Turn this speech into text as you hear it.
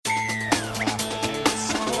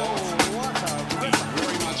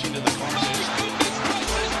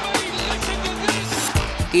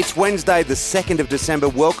It's Wednesday, the 2nd of December.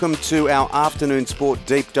 Welcome to our afternoon sport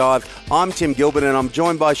deep dive. I'm Tim Gilbert and I'm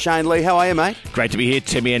joined by Shane Lee. How are you, mate? Great to be here,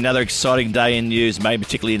 Timmy. Another exciting day in news, mate,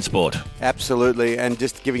 particularly in sport. Absolutely. And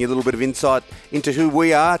just giving you a little bit of insight into who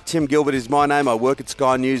we are. Tim Gilbert is my name. I work at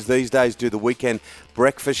Sky News these days, do the weekend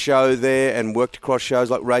breakfast show there and worked across shows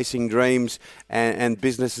like Racing Dreams and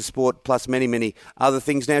Business and Sport, plus many, many other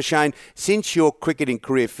things. Now, Shane, since your cricketing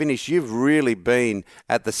career finished, you've really been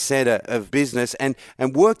at the centre of business and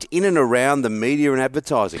worked in and around the media and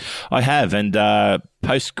advertising. I have, and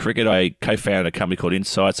post-cricket, I co-founded a company called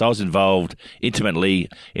Insights. I was involved intimately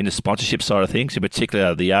in the sponsorship side of things, in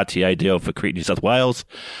particular the RTA deal for Cricket New South Wales,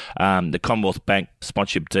 the Commonwealth Bank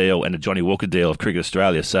sponsorship deal and the Johnny Walker deal of Cricket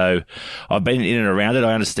Australia. So I've been in and around it.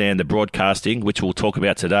 I understand the broadcasting, which we'll talk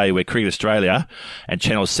about today, where Cricket Australia and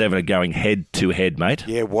Channel 7 are going head-to-head, mate.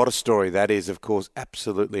 Yeah, what a story that is, of course.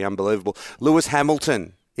 Absolutely unbelievable. Lewis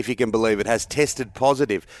Hamilton, if you can believe it, has tested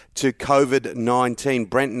positive to COVID-19.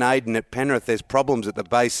 Brent Naden at Penrith, there's problems at the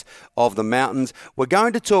base of the mountains. We're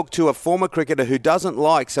going to talk to a former cricketer who doesn't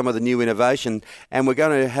like some of the new innovation, and we're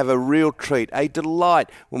going to have a real treat, a delight,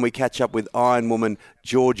 when we catch up with Iron Woman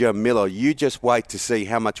Georgia Miller. You just wait to see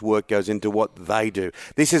how much work goes into what they do.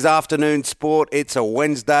 This is Afternoon Sport. It's a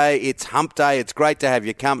Wednesday. It's hump day. It's great to have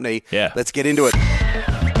your company. Yeah. Let's get into it.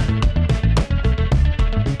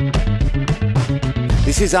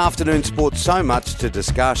 This is Afternoon Sport, so much to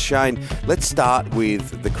discuss. Shane, let's start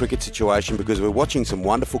with the cricket situation because we're watching some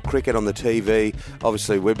wonderful cricket on the TV.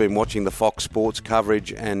 Obviously, we've been watching the Fox Sports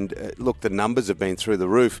coverage and look, the numbers have been through the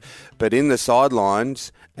roof. But in the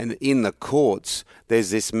sidelines and in the courts, there's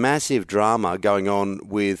this massive drama going on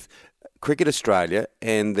with Cricket Australia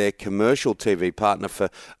and their commercial TV partner for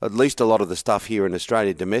at least a lot of the stuff here in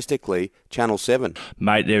Australia domestically, Channel 7.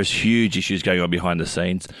 Mate, there's huge issues going on behind the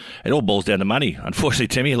scenes. It all boils down to money, unfortunately,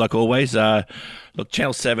 Timmy, like always. Look,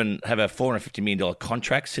 Channel 7 have a $450 million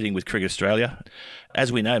contract sitting with Cricket Australia.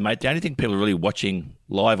 As we know, mate, the only thing people are really watching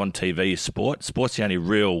live on TV is sport. Sport's the only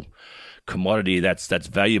real commodity that's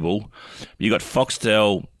valuable. You got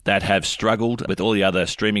Foxtel that have struggled with all the other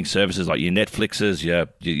streaming services like your Netflixes,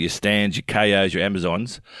 your Stans, your KOs, your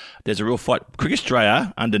Amazons. There's a real fight. Cricket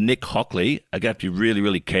Australia under Nick Hockley are going to have to be really,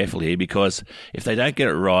 really careful here because if they don't get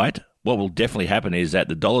it right, what will definitely happen is that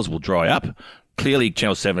the dollars will dry up. Clearly,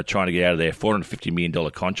 Channel 7 are trying to get out of their $450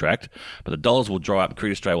 million contract, but the dollars will dry up.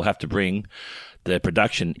 Cricket Australia will have to bring the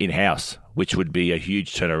production in-house, which would be a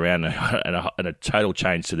huge turnaround and a total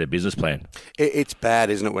change to their business plan. It's bad,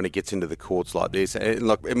 isn't it, when it gets into the courts like this?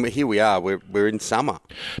 Look, here we are, we're in summer.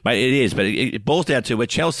 Mate, it is, but it boils down to where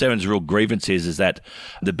Channel 7's real grievance is that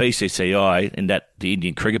the BCCI and that the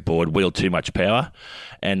Indian Cricket Board wield too much power,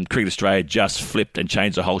 and Cricket Australia just flipped and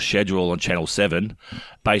changed the whole schedule on Channel 7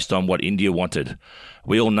 based on what India wanted.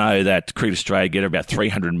 We all know that Cricket Australia get about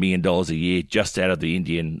 $300 million a year just out of the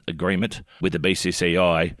Indian agreement with the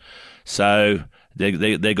BCCI. So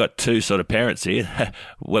they got two sort of parents here.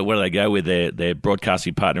 Where do they go with their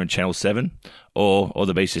broadcasting partner in Channel 7 or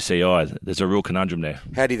the BCCI? There's a real conundrum there.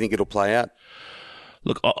 How do you think it'll play out?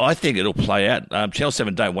 Look, I think it'll play out. Channel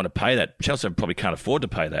 7 don't want to pay that. Channel 7 probably can't afford to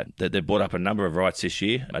pay that. They've bought up a number of rights this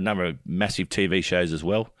year, a number of massive TV shows as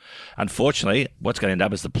well. Unfortunately, what's going to end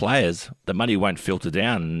up is the players, the money won't filter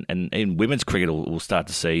down, and in women's cricket will start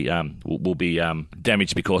to see, will be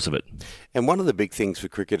damaged because of it. And one of the big things for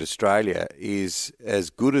Cricket Australia is, as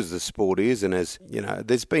good as the sport is, and as, you know,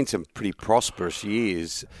 there's been some pretty prosperous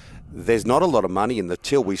years, there's not a lot of money in the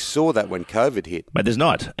till. We saw that when COVID hit. But there's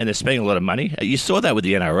not, and they're spending a lot of money. You saw that with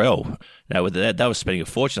the NRL. Now, with that, they were spending a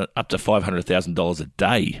fortune, up to $500,000 a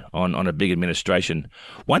day on a big administration.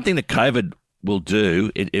 One thing that COVID will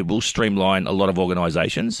do, it will streamline a lot of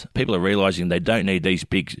organisations. People are realising they don't need these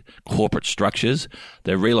big corporate structures.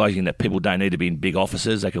 They're realising that people don't need to be in big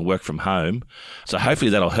offices. They can work from home. So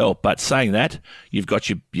hopefully that'll help. But saying that, you've got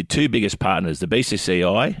your two biggest partners, the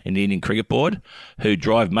BCCI and the Indian Cricket Board, who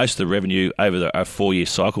drive most of the revenue over a 4-year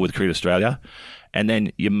cycle with Cricket Australia, and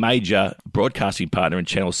then your major broadcasting partner in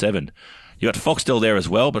Channel 7. You've got Foxtel there as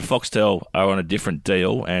well, but Foxtel are on a different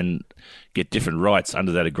deal and get different rights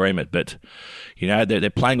under that agreement. But, you know, they're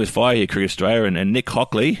playing with fire here, Cricket Australia, and Nick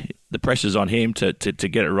Hockley, the pressure's on him to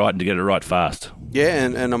get it right and to get it right fast. Yeah,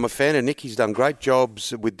 and I'm a fan of Nick. He's done great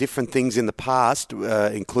jobs with different things in the past,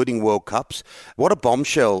 including World Cups. What a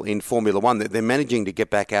bombshell in Formula One. They're managing to get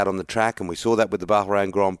back out on the track, and we saw that with the Bahrain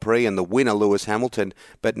Grand Prix and the winner, Lewis Hamilton.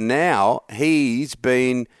 But now he's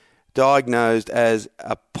been diagnosed as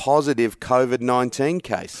a positive COVID-19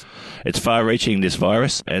 case. It's far-reaching, this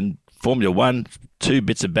virus, and Formula One, 2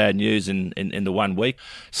 bits of bad news in the 1 week.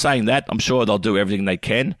 Saying that, I'm sure they'll do everything they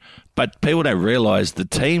can. But people don't realise the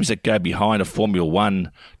teams that go behind a Formula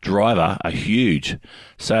One driver are huge.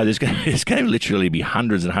 So there's going to literally be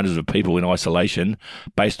hundreds and hundreds of people in isolation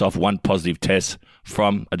based off one positive test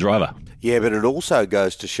from a driver. Yeah, but it also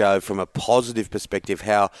goes to show from a positive perspective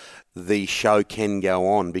how the show can go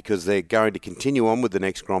on, because they're going to continue on with the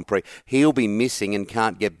next Grand Prix. He'll be missing and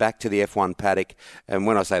can't get back to the F1 paddock. And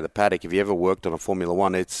when I say the paddock, if you ever worked on a Formula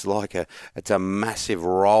One, it's a massive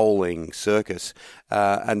rolling circus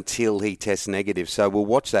until he tests negative. So we'll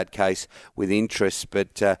watch that case with interest.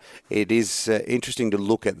 But it is interesting to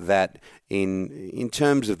look at that in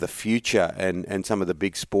terms of the future and some of the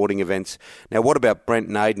big sporting events. Now, what about Brent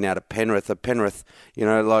Naden out at Penrith? Penrith,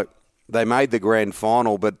 they made the grand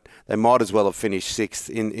final, but they might as well have finished sixth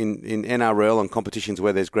in NRL and competitions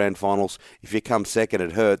where there's grand finals. If you come second,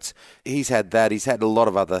 it hurts. He's had that. He's had a lot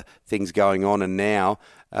of other things going on, and now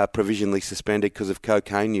provisionally suspended because of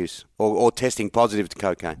cocaine use or testing positive to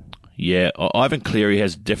cocaine. Yeah, Ivan Cleary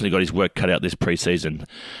has definitely got his work cut out this pre-season.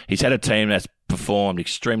 He's had a team that's performed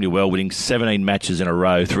extremely well, winning 17 matches in a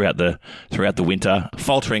row throughout the winter,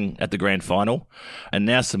 faltering at the grand final. And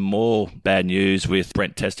now some more bad news with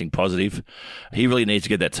Brent testing positive. He really needs to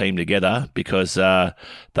get that team together, because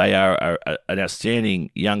they are an outstanding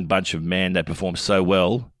young bunch of men that perform so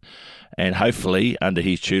well. And hopefully, under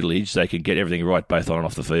his tutelage, they can get everything right both on and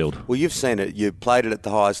off the field. Well, you've seen it. You played it at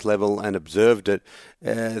the highest level and observed it.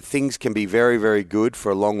 Things can be very, very good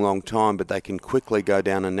for a long, long time, but they can quickly go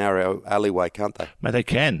down a narrow alleyway, can't they? Mate, they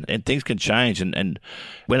can, and things can change. And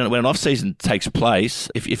when an off season takes place,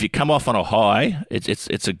 if you come off on a high,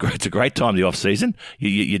 it's a great time, the off season.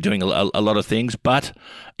 You're doing a lot of things, but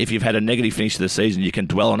if you've had a negative finish to the season, you can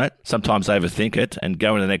dwell on it, sometimes overthink it, and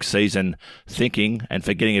go into the next season thinking and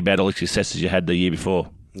forgetting about all the successes you had the year before.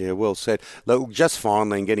 Yeah, well said. Look, just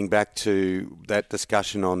finally, and getting back to that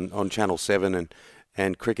discussion on Channel 7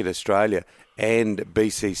 and Cricket Australia and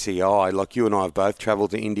BCCI, like you and I have both travelled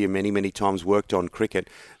to India many, many times, worked on cricket.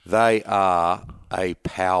 They are a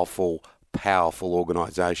powerful, powerful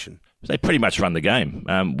organisation. They pretty much run the game.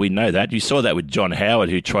 We know that. You saw that with John Howard,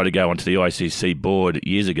 who tried to go onto the ICC board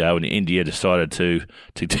years ago, and India decided to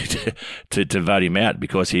vote him out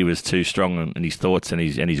because he was too strong in his thoughts and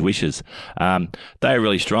his wishes. They are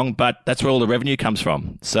really strong, but that's where all the revenue comes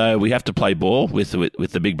from. So we have to play ball with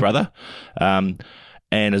the big brother. And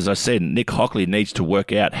as I said, Nick Hockley needs to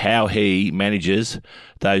work out how he manages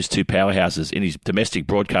those two powerhouses in his domestic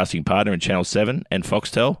broadcasting partner in Channel 7 and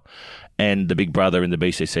Foxtel, and the big brother in the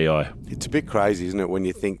BCCI. It's a bit crazy, isn't it, when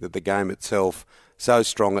you think that the game itself so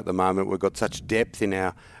strong at the moment. We've got such depth in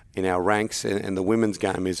our ranks, and the women's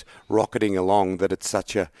game is rocketing along, that it's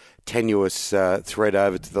such a tenuous thread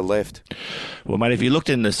over to the left. Well, mate, if you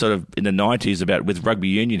looked in the 90s about with rugby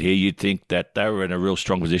union here, you'd think that they were in a real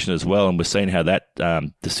strong position as well, and we're seeing how that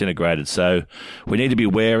disintegrated. So we need to be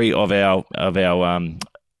wary of our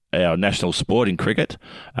national sport in cricket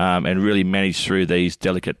and really manage through these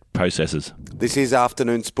delicate processes. This is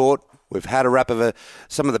Afternoon Sport. We've had a wrap of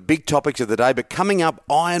some of the big topics of the day, but coming up,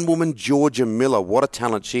 Iron Woman Georgia Miller. What a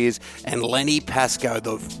talent she is. And Lenny Pascoe,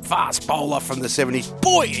 the fast bowler from the 70s.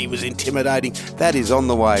 Boy, he was intimidating. That is on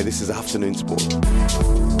the way. This is Afternoon Sport.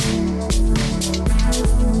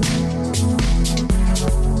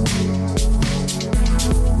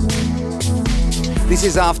 This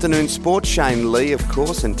is Afternoon Sport. Shane Lee, of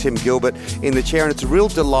course, and Tim Gilbert in the chair. And it's a real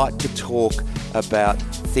delight to talk about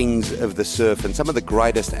things of the surf. And some of the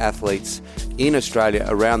greatest athletes in Australia,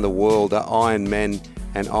 around the world, are Iron men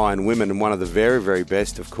and Iron women. And one of the very, very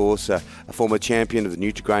best, of course, a former champion of the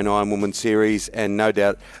Nutrigrain Iron Woman series, and no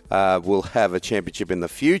doubt will have a championship in the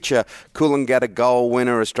future. Coolangatta gold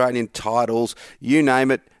winner, Australian titles, you name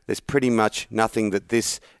it. There's pretty much nothing that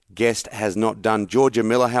this guest has not done. Georgia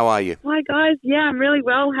Miller, how are you? Hi guys, yeah, I'm really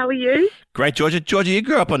well. How are you? Great, Georgia. Georgia, you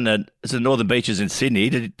grew up on the northern beaches in Sydney.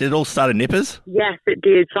 Did it all start at Nippers? Yes, it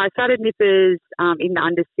did. So I started Nippers in the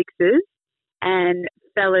under sixes and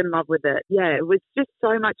fell in love with it. Yeah, it was just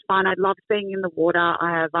so much fun. I loved being in the water.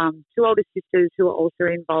 I have two older sisters who are also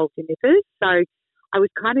involved in Nippers, so I was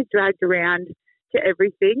kind of dragged around to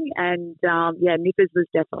everything, and Nippers was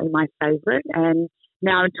definitely my favourite. And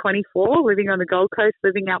now I'm 24, living on the Gold Coast,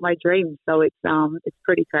 living out my dreams. So it's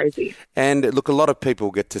pretty crazy. And look, a lot of people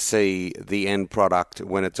get to see the end product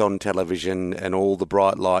when it's on television and all the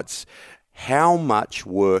bright lights. How much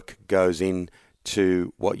work goes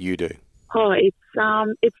into what you do? Oh,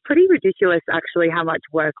 it's pretty ridiculous actually how much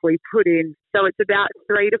work we put in. So it's about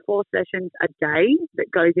 3 to 4 sessions a day that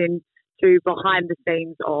goes into behind the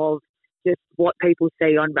scenes of just what people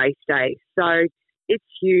see on race day. So it's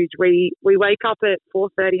huge. We wake up at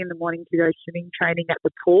 4:30 in the morning to go swimming training at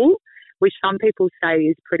the pool. which some people say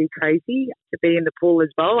is pretty crazy to be in the pool as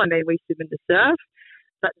well. I mean, we swim in the surf,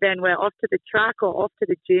 but then we're off to the track or off to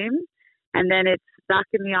the gym, and then it's back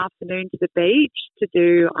in the afternoon to the beach to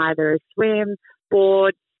do either a swim,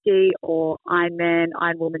 board, ski, or Ironman,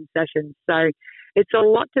 Ironwoman sessions. So it's a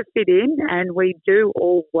lot to fit in, and we do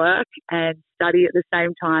all work and study at the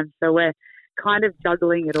same time. So we're kind of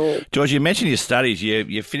juggling it all. George, you mentioned your studies.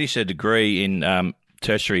 You finished a degree in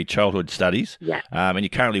tertiary childhood studies, and you're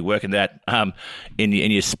currently working that in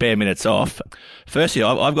your spare minutes off. Firstly,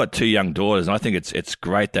 I've got 2 young daughters, and I think it's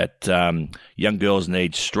great that young girls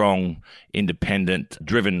need strong, independent,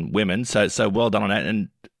 driven women. So well done on that. And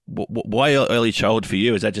why early childhood for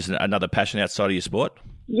you? Is that just another passion outside of your sport?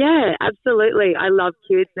 Yeah, absolutely. I love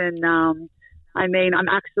kids, and I mean, I'm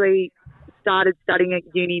actually started studying at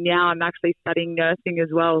uni now. I'm actually studying nursing as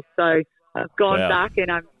well. So I've gone back, and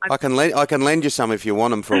I can lend you some if you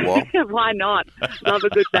want them for a while. Why not? Love a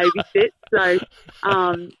good babysit. So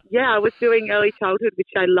I was doing early childhood, which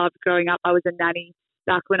I loved growing up. I was a nanny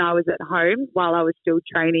back when I was at home while I was still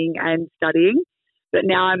training and studying. But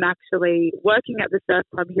now I'm actually working at the surf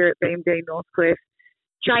club here at BMD Northcliffe,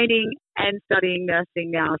 training and studying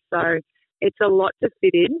nursing now. So it's a lot to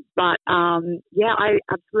fit in. But, I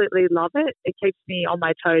absolutely love it. It keeps me on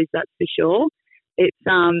my toes, that's for sure. It's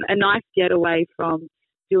a nice getaway from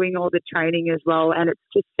doing all the training as well, and it's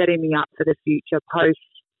just setting me up for the future post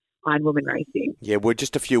Ironwoman racing. Yeah, we're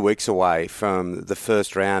just a few weeks away from the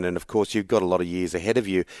first round, and of course you've got a lot of years ahead of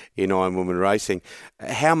you in Ironwoman racing.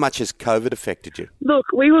 How much has COVID affected you? Look,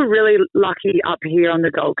 we were really lucky up here on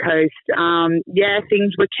the Gold Coast.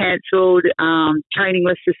 Things were cancelled, training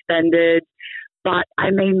was suspended, but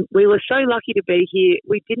I mean, we were so lucky to be here.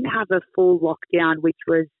 We didn't have a full lockdown, which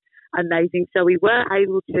was amazing. So we were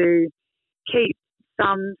able to keep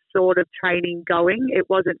some sort of training going. It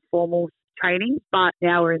wasn't formal training, but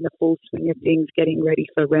now we're in the full swing of things, getting ready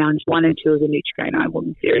for rounds 1 and 2 of the Nutrigrain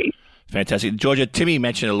Ironwoman Series. Fantastic. Georgia, Timmy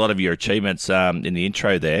mentioned a lot of your achievements in the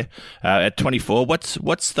intro there. At 24,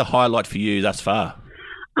 what's the highlight for you thus far?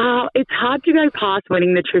 It's hard to go past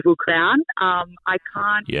winning the Triple Crown. I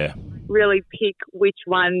can't really pick which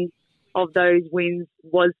one of those wins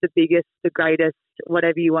was the biggest, the greatest,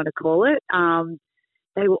 whatever you want to call it.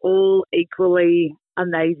 They were all equally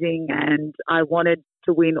amazing, and I wanted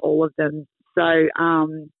to win all of them. So,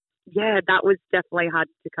 that was definitely hard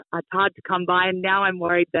to come by. And now I'm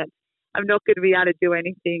worried that I'm not going to be able to do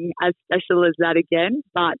anything as special as that again.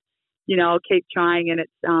 But, I'll keep trying, and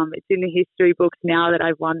it's in the history books now that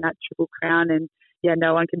I've won that Triple Crown, and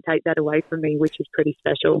no one can take that away from me, which is pretty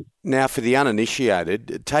special. Now, for the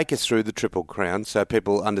uninitiated, take us through the Triple Crown so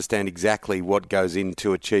people understand exactly what goes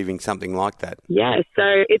into achieving something like that. Yeah, so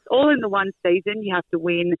it's all in the one season. You have to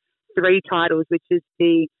win 3 titles, which is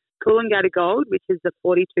the Coolangatta Gold, which is the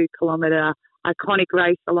 42-kilometre iconic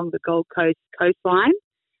race along the Gold Coast coastline.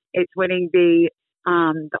 It's winning the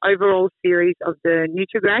overall series of the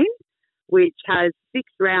Nutrigrain, which has 6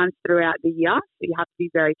 rounds throughout the year. So you have to be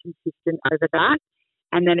very consistent over that.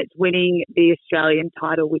 And then it's winning the Australian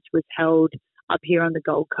title, which was held up here on the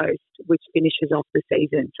Gold Coast, which finishes off the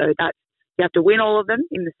season. So you have to win all of them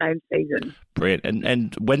in the same season. Brilliant.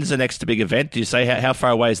 And when's the next big event? Do you say how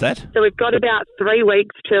far away is that? So we've got about 3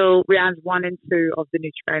 weeks till rounds 1 and 2 of the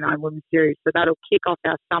Nutrigrain Ironwoman Series. So that'll kick off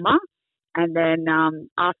our summer. And then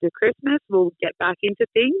after Christmas, we'll get back into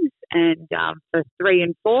things. And for 3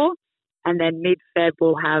 and 4, and then mid-Feb,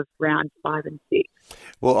 we'll have rounds 5 and 6.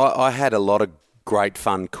 Well, I had a lot of great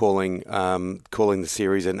fun calling the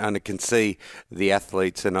series, and I can see the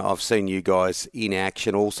athletes, and I've seen you guys in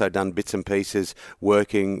action, also done bits and pieces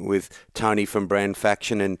working with Tony from Brand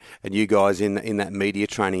Faction and you guys in that media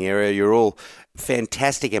training area. You're all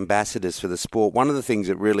fantastic ambassadors for the sport. One of the things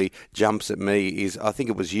that really jumps at me is I think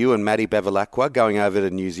it was you and Maddie Bevilacqua going over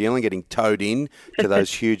to New Zealand, getting towed in to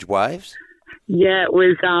those huge waves. Yeah, it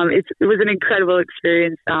was an incredible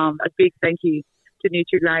experience. A big thank you to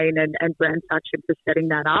Nutrigrain and Brand Faction for setting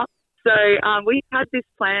that up. So we had this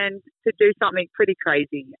plan to do something pretty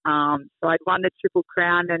crazy. So I'd won the Triple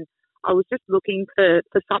Crown, and I was just looking for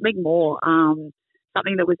something more,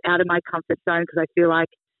 something that was out of my comfort zone, because I feel like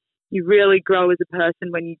you really grow as a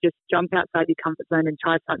person when you just jump outside your comfort zone and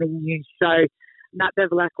try something new. So Matt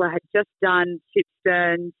Bevilacqua had just done ship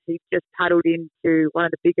sterns. He just paddled into one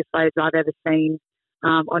of the biggest waves I've ever seen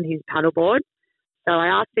on his paddleboard. So I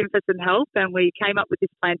asked him for some help, and we came up with this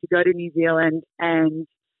plan to go to New Zealand and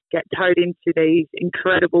get towed into these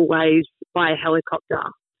incredible waves by a helicopter.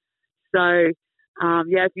 So,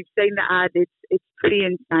 if you've seen the ad, it's pretty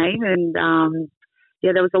insane. And,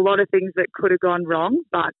 there was a lot of things that could have gone wrong,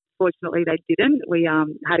 but fortunately they didn't. We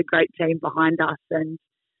had a great team behind us, and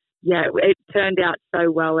it turned out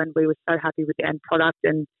so well, and we were so happy with the end product.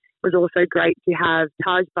 And it was also great to have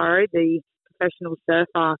Taj Burrow, the professional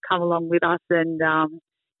surfer, come along with us, and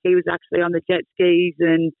he was actually on the jet skis,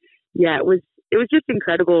 and it was just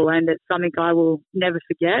incredible, and it's something I will never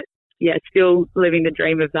forget. Yeah, still living the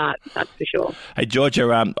dream of that, that's for sure. Hey,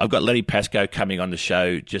 Georgia, I've got Lenny Pascoe coming on the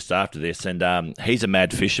show just after this, and he's a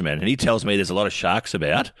mad fisherman, and he tells me there's a lot of sharks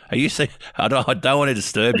about. Are you see? I don't want to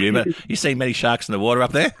disturb you, but you see many sharks in the water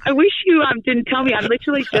up there? I wish you didn't tell me. I'm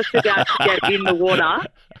literally just about to get in the water.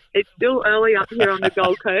 It's still early up here on the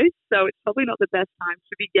Gold Coast, so it's probably not the best time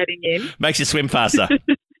to be getting in. Makes you swim faster.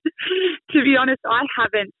 To be honest, I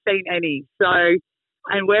haven't seen any.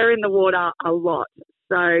 And we're in the water a lot.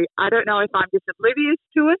 So I don't know if I'm just oblivious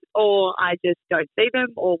to it, or I just don't see them,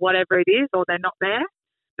 or whatever it is, or they're not there.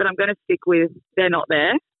 But I'm going to stick with they're not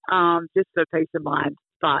there, just for peace of mind.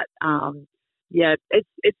 But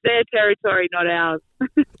it's their territory, not ours.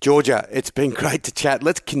 Georgia, it's been great to chat.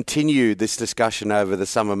 Let's continue this discussion over the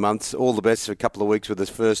summer months. All the best for a couple of weeks with this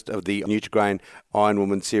first of the Nutrigrain Iron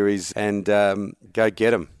Woman series, and go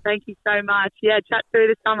get them. Thank you so much. Yeah, chat through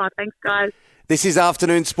the summer. Thanks, guys. This is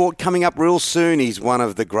Afternoon Sport. Coming up real soon, he's one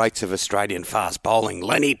of the greats of Australian fast bowling,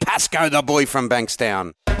 Lenny Pascoe, the boy from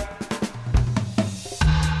Bankstown.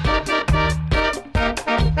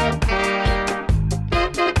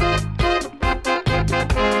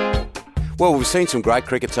 Well, we've seen some great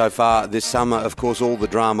cricket so far this summer. Of course, all the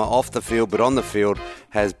drama off the field, but on the field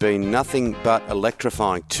has been nothing but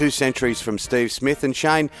electrifying. 2 centuries from Steve Smith. And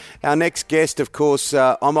Shane, our next guest, of course,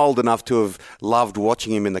 I'm old enough to have loved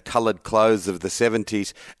watching him in the coloured clothes of the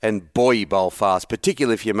 70s, and boy, he bowled fast,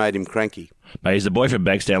 particularly if you made him cranky. Mate, he's the boy from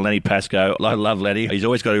Bankstown, Lenny Pascoe. I love Lenny. He's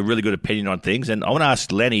always got a really good opinion on things. And I want to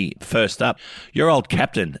ask Lenny first up. Your old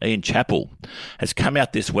captain, Ian Chappell, has come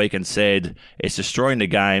out this week and said it's destroying the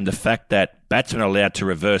game, the fact that batsmen are allowed to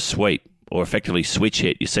reverse sweep or effectively switch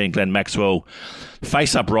hit. You're seeing Glenn Maxwell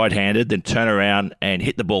face up right-handed, then turn around and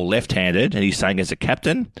hit the ball left-handed. And he's saying as a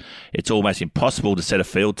captain, it's almost impossible to set a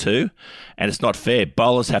field to, and it's not fair.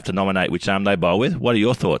 Bowlers have to nominate which arm they bowl with. What are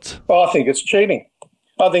your thoughts? Well, I think it's cheating.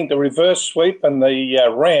 I think the reverse sweep and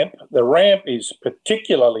the ramp is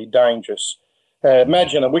particularly dangerous.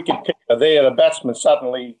 Imagine a wicket keeper there, the batsman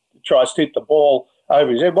suddenly tries to hit the ball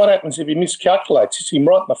over his head. What happens if he miscalculates? Hits him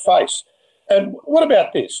right in the face. And what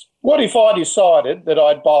about this? What if I decided that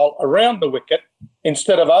I'd bowl around the wicket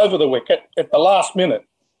instead of over the wicket at the last minute?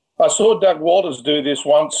 I saw Doug Walters do this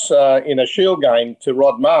once in a Shield game to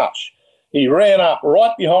Rod Marsh. He ran up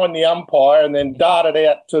right behind the umpire and then darted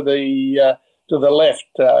out to the left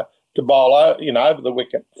to bowl over the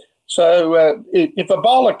wicket. So if a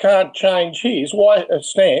bowler can't change his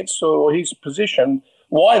stance or his position,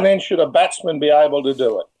 why then should a batsman be able to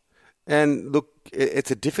do it? And look, it's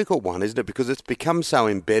a difficult one, isn't it? Because it's become so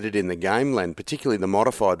embedded in the game, Len, particularly the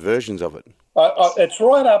modified versions of it. It's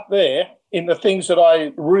right up there in the things that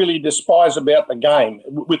I really despise about the game,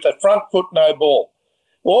 with the front foot no ball.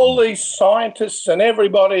 All these scientists and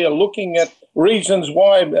everybody are looking at reasons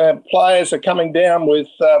why players are coming down with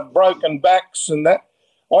broken backs and that.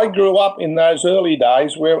 I grew up in those early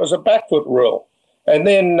days where it was a back foot rule. And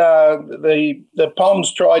then the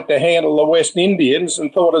Poms tried to handle the West Indians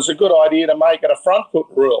and thought it was a good idea to make it a front foot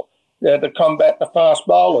rule to combat the fast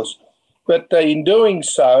bowlers. But in doing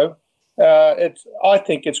so, I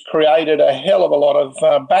think it's created a hell of a lot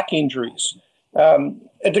of back injuries. And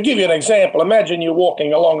to give you an example, imagine you're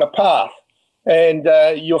walking along a path and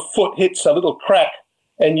your foot hits a little crack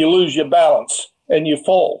and you lose your balance and you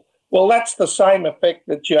fall. Well, that's the same effect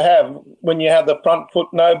that you have when you have the front foot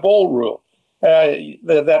no ball rule.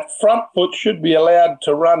 That front foot should be allowed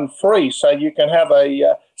to run free so you can have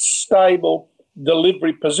a stable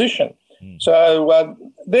delivery position. So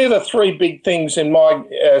they're the 3 big things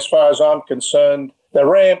as far as I'm concerned. The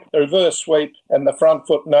ramp, the reverse sweep, and the front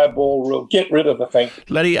foot no ball rule. Get rid of the thing.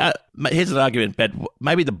 Lenny, here's an argument, but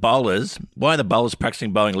maybe the bowlers, why are the bowlers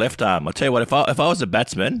practicing bowling left arm? I'll tell you what, if I was a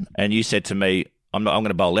batsman and you said to me, I'm going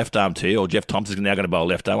to bowl left arm to you, or Jeff Thompson's now going to bowl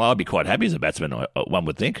left arm, I'd be quite happy as a batsman, one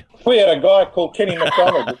would think. We had a guy called Kenny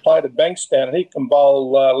McDonald who played at Bankstown, and he can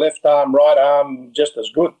bowl left arm, right arm just as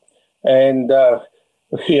good. And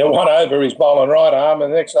one over he's bowling right arm,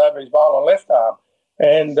 and the next over he's bowling left arm.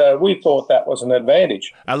 And we thought that was an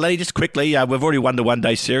advantage. Lenny, just quickly, we've already won the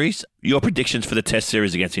one-day series. Your predictions for the Test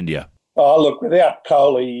series against India? Oh, look, without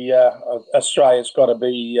Kohli, Australia's got to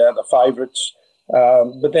be the favourites.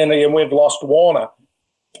 But then again, we've lost Warner.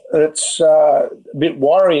 It's a bit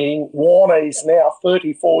worrying. Warner is now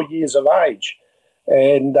 34 years of age,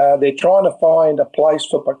 and they're trying to find a place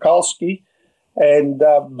for Pucovski. And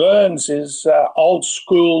Burns is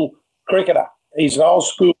old-school cricketer. He's an old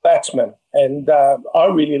school batsman, and I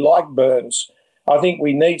really like Burns. I think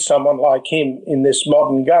we need someone like him in this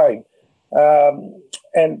modern game.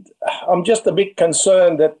 And I'm just a bit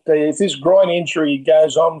concerned that if this groin injury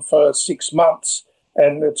goes on for 6 months,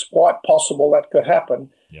 and it's quite possible that could happen,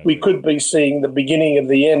 we could be seeing the beginning of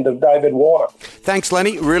the end of David Warner. Thanks,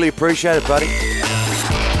 Lenny. Really appreciate it, buddy.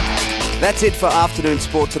 That's it for Afternoon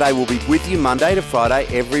Sport today. We'll be with you Monday to Friday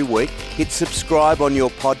every week. Hit subscribe on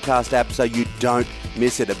your podcast app so you don't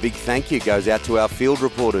miss it. A big thank you goes out to our field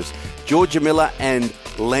reporters, Georgia Miller and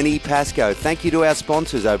Lenny Pascoe. Thank you to our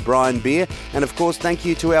sponsors, O'Brien Beer. And, of course, thank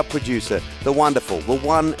you to our producer, the wonderful, the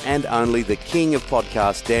one and only, the king of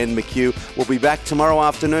podcasts, Dan McHugh. We'll be back tomorrow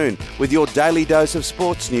afternoon with your daily dose of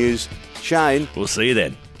sports news. Shane. We'll see you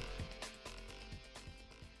then.